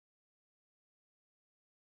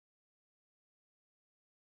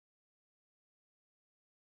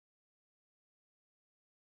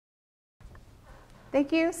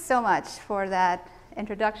Thank you so much for that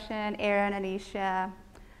introduction, Aaron, Anisha.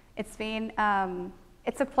 It's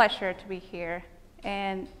a pleasure to be here,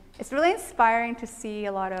 and it's really inspiring to see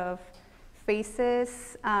a lot of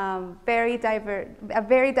faces, a very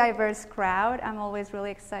diverse crowd. I'm always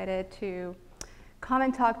really excited to come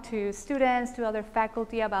and talk to students, to other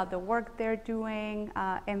faculty about the work they're doing,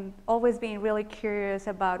 and always being really curious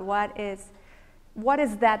about what is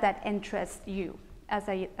that interests you as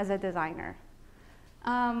a designer.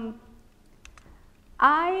 I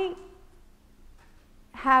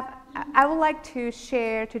would like to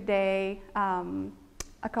share today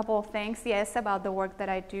a couple of things, yes, about the work that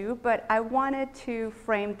I do, but I wanted to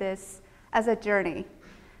frame this as a journey,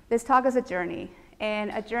 this talk as a journey, and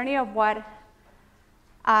a journey of what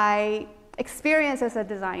I experience as a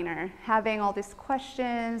designer, having all these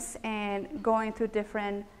questions and going through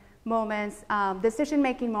different moments,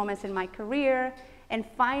 decision-making moments in my career, and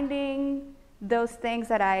finding those things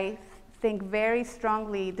that I think very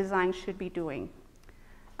strongly design should be doing.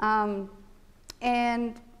 And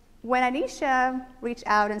when Anisha reached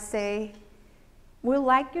out and say, we'd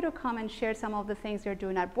like you to come and share some of the things you're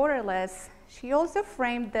doing at Borderless, she also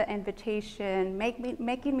framed the invitation,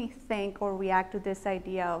 making me think or react to this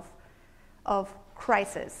idea of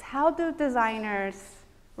crisis. How do designers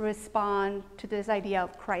respond to this idea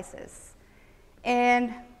of crisis?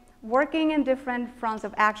 And working in different fronts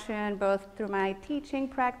of action, both through my teaching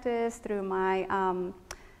practice, through my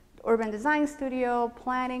urban design studio,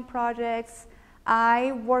 planning projects,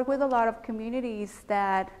 I work with a lot of communities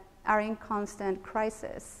that are in constant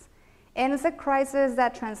crisis. And it's a crisis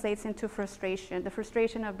that translates into frustration, the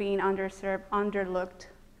frustration of being underserved, underlooked,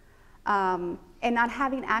 and not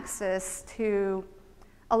having access to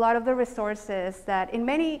a lot of the resources that in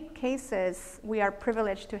many cases we are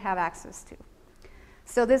privileged to have access to.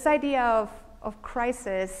 So this idea of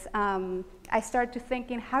crisis, I start to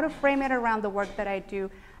thinking how to frame it around the work that I do.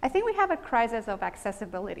 I think we have a crisis of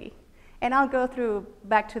accessibility. And I'll go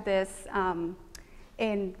back to this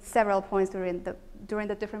in several points during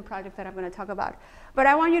the different projects that I'm going to talk about. But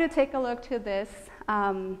I want you to take a look to this.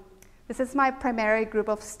 This is my primary group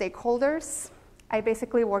of stakeholders. I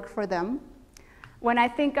basically work for them. When I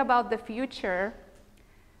think about the future,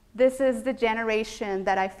 this is the generation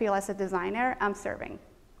that I feel as a designer I'm serving.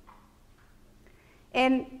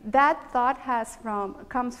 And that thought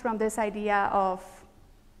comes from this idea of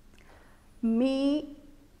me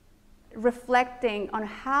reflecting on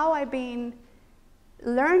how I've been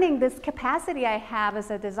learning this capacity I have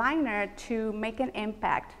as a designer to make an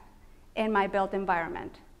impact in my built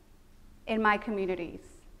environment, in my communities,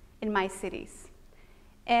 in my cities.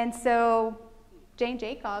 And so Jane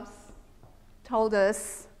Jacobs told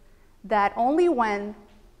us that only when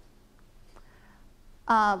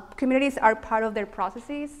communities are part of their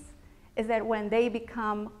processes is that when they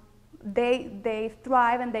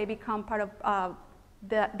thrive and they become part of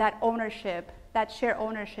that ownership, that shared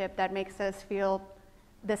ownership that makes us feel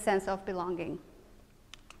the sense of belonging.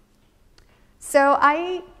 So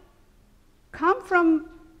I come from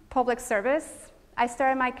public service. I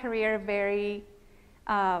started my career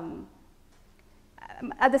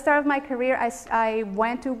at the start of my career, I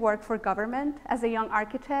went to work for government as a young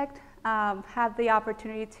architect, had the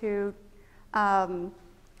opportunity to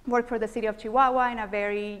work for the city of Chihuahua in a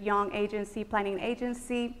very young agency, planning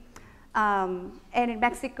agency. And in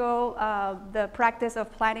Mexico, the practice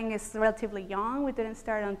of planning is relatively young. We didn't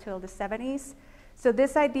start until the 70s. So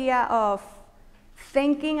this idea of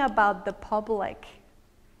thinking about the public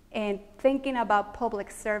and thinking about public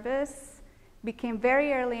service became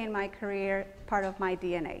very early in my career part of my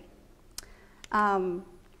DNA.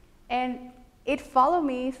 And it followed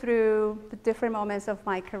me through the different moments of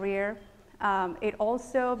my career. It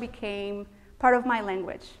also became part of my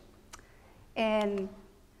language. And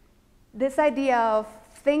this idea of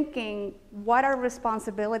thinking what our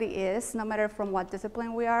responsibility is, no matter from what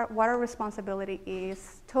discipline we are, what our responsibility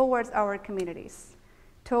is towards our communities,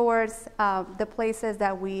 towards the places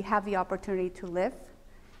that we have the opportunity to live,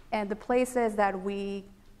 and the places that we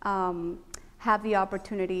have the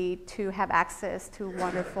opportunity to have access to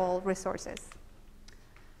wonderful resources.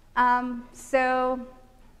 So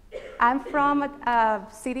I'm from a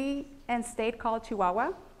city and state called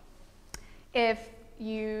Chihuahua. If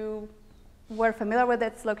you were familiar with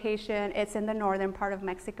its location, it's in the northern part of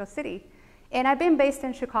Mexico City. And I've been based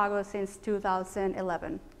in Chicago since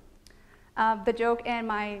 2011. The joke in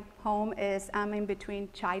my home is I'm in between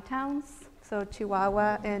Chi-towns, so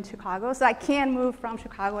Chihuahua and Chicago. So I can't move from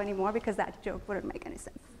Chicago anymore because that joke wouldn't make any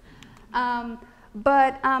sense.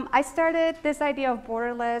 But I started this idea of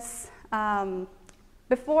Borderless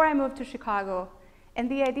before I moved to Chicago.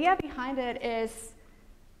 And the idea behind it is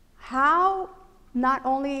how not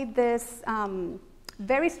only this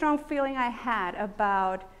very strong feeling I had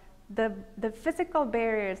about the physical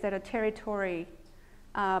barriers that a territory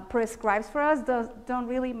prescribes for us don't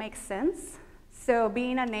really make sense. So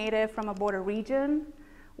being a native from a border region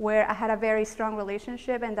where I had a very strong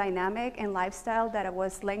relationship and dynamic and lifestyle that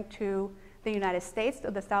was linked to the United States,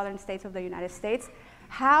 to the southern states of the United States,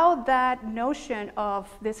 how that notion of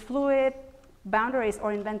these fluid boundaries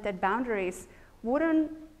or invented boundaries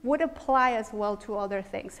would apply as well to other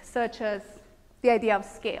things, such as the idea of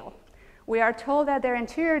scale. We are told that they're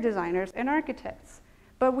interior designers and architects,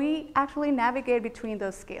 but we actually navigate between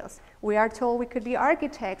those scales. We are told we could be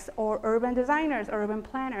architects or urban designers or urban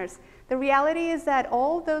planners. The reality is that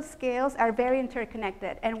all those scales are very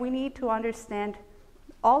interconnected, and we need to understand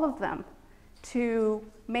all of them to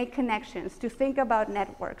make connections, to think about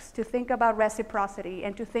networks, to think about reciprocity,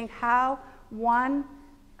 and to think how one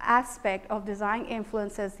aspect of design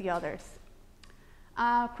influences the others.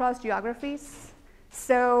 Cross geographies.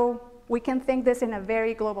 So we can think this in a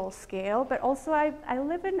very global scale, but also I've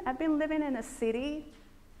been living in a city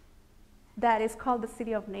that is called the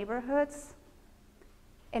city of neighborhoods,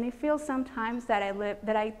 and it feels sometimes that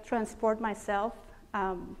I transport myself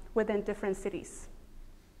within different cities.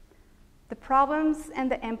 The problems and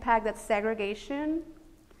the impact that segregation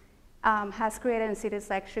has created in cities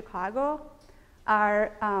like Chicago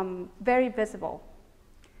are very visible.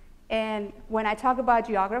 And when I talk about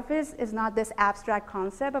geographies, it's not this abstract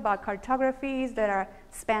concept about cartographies that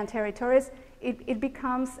span territories. It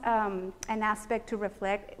becomes an aspect to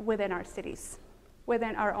reflect within our cities,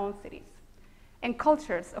 within our own cities. And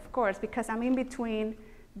cultures, of course, because I'm in between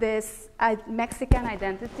this Mexican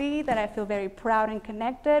identity that I feel very proud and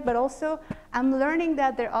connected, but also I'm learning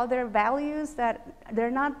that there are other values that they're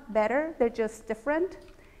not better, they're just different,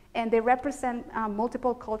 and they represent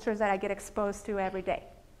multiple cultures that I get exposed to every day.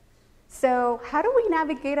 So how do we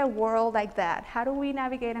navigate a world like that? How do we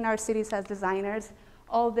navigate in our cities as designers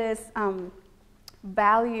all these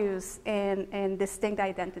values and distinct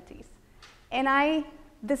identities? And I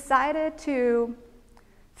decided to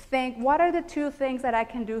think, what are the two things that I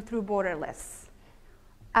can do through Borderless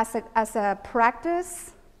as a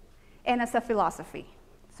practice and as a philosophy?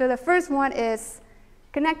 So the first one is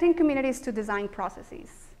connecting communities to design processes.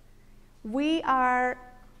 We are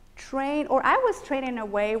trained, or I was trained in a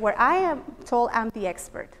way where I am told I'm the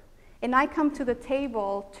expert, and I come to the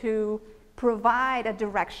table to provide a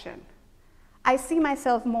direction. I see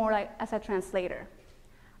myself more like as a translator.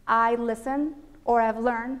 I listen, or I've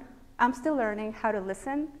learned, I'm still learning how to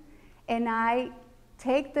listen, and I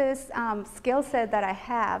take this skill set that I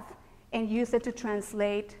have and use it to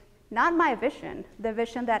translate not my vision, the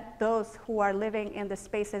vision that those who are living in the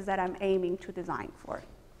spaces that I'm aiming to design for.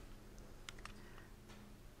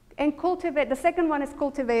 And the second one is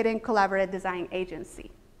cultivating collaborative design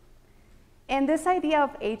agency. And this idea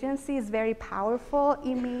of agency is very powerful.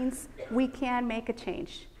 It means we can make a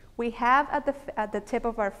change. We have at the tip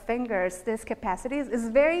of our fingers this capacities. It's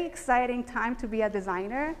a very exciting time to be a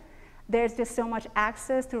designer. There's just so much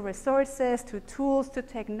access to resources, to tools, to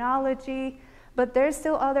technology, but there's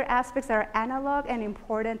still other aspects that are analog and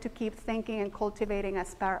important to keep thinking and cultivating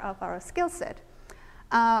as part of our skill set.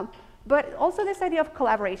 But also this idea of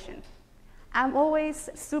collaboration. I'm always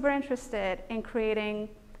super interested in creating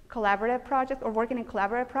collaborative projects or working in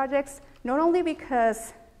collaborative projects, not only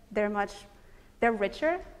because they're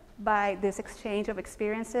richer by this exchange of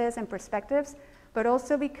experiences and perspectives, but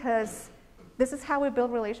also because this is how we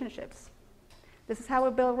build relationships. This is how we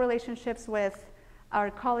build relationships with our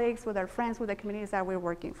colleagues, with our friends, with the communities that we're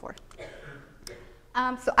working for.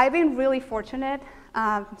 So I've been really fortunate.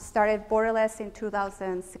 Started Borderless in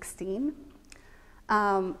 2016.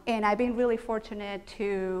 And I've been really fortunate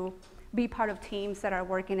to be part of teams that are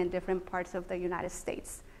working in different parts of the United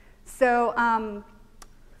States. So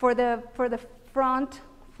for the front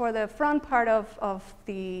part of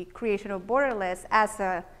the creation of Borderless, as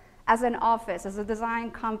an office, as a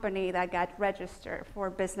design company that got registered for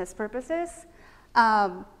business purposes,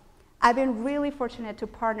 I've been really fortunate to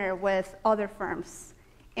partner with other firms.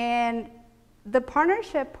 And the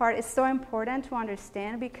partnership part is so important to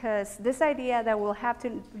understand, because this idea that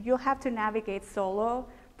you'll have to navigate solo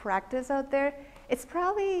practice out there, it's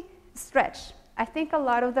probably a stretch. I think a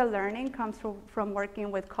lot of the learning comes from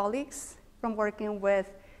working with colleagues, from working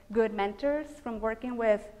with good mentors, from working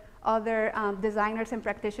with other designers and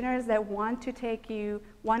practitioners that want to take you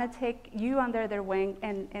under their wing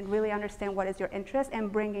and really understand what is your interest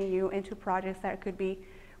and bringing you into projects that could be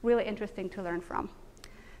really interesting to learn from.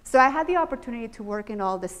 So I had the opportunity to work in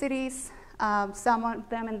all the cities, some of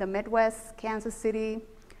them in the Midwest, Kansas City,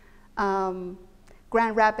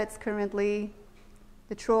 Grand Rapids currently,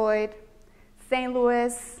 Detroit, St.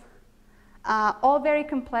 Louis, all very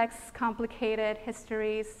complex, complicated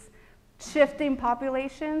histories, shifting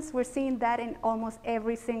populations. We're seeing that in almost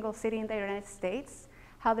every single city in the United States,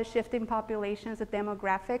 how the shifting populations, the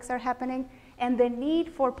demographics are happening, and the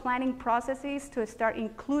need for planning processes to start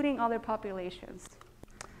including other populations.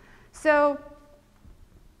 So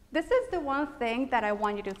this is the one thing that I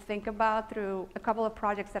want you to think about through a couple of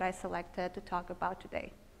projects that I selected to talk about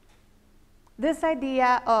today. This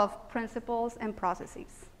idea of principles and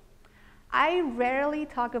processes. I rarely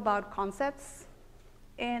talk about concepts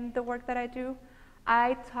in the work that I do.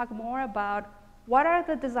 I talk more about what are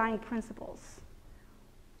the design principles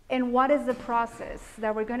and what is the process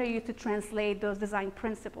that we're going to use to translate those design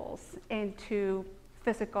principles into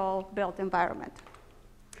physical built environment.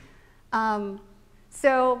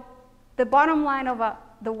 So the bottom line of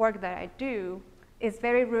the work that I do is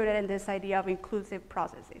very rooted in this idea of inclusive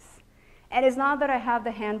processes. And it's not that I have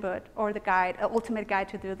the handbook or the guide, ultimate guide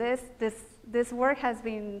to do this. This work has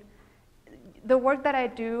been, the work that I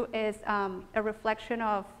do is a reflection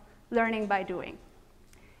of learning by doing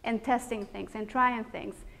and testing things and trying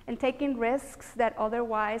things and taking risks that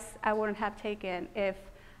otherwise I wouldn't have taken if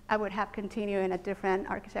I would have continued in a different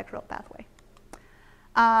architectural pathway.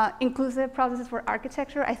 Inclusive processes for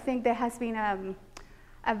architecture, I think there has been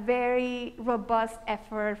a very robust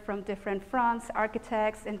effort from different fronts,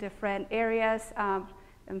 architects in different areas,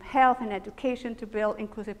 health and education to build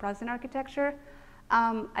inclusive process in architecture.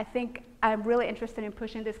 I think I'm really interested in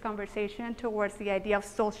pushing this conversation towards the idea of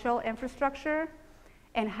social infrastructure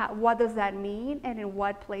and what does that mean and in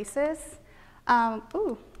what places.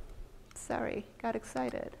 Ooh, sorry, got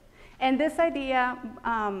excited. And this idea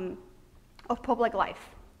of public life.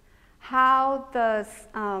 How does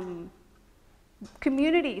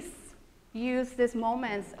communities use these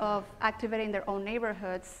moments of activating their own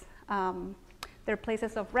neighborhoods, their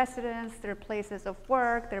places of residence, their places of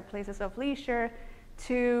work, their places of leisure,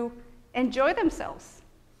 to enjoy themselves?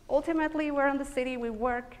 Ultimately, we're in the city, we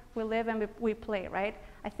work, we live, and we play, right?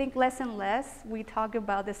 I think less and less we talk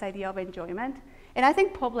about this idea of enjoyment. And I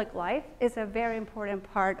think public life is a very important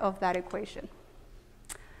part of that equation.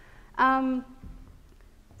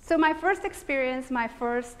 So my first experience, my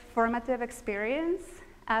first formative experience,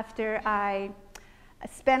 after I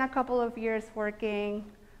spent a couple of years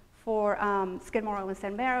working for Skidmore, Owens &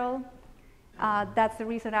 Merrill. That's the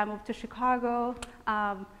reason I moved to Chicago,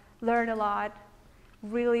 learned a lot,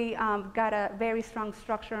 really got a very strong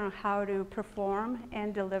structure on how to perform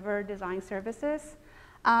and deliver design services.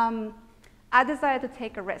 I decided to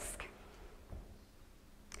take a risk.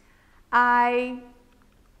 I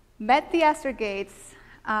met Theaster Gates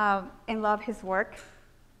and loved his work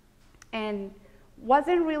and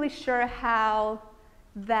wasn't really sure how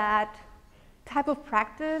that type of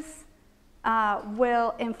practice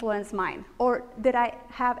will influence mine, or did I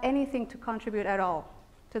have anything to contribute at all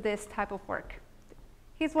to this type of work.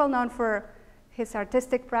 He's well known for his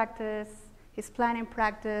artistic practice, his planning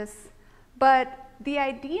practice, but the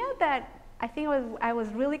idea that I think I was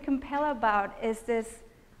really compelled about is this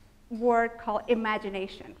word called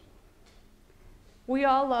imagination. We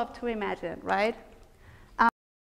all love to imagine, right?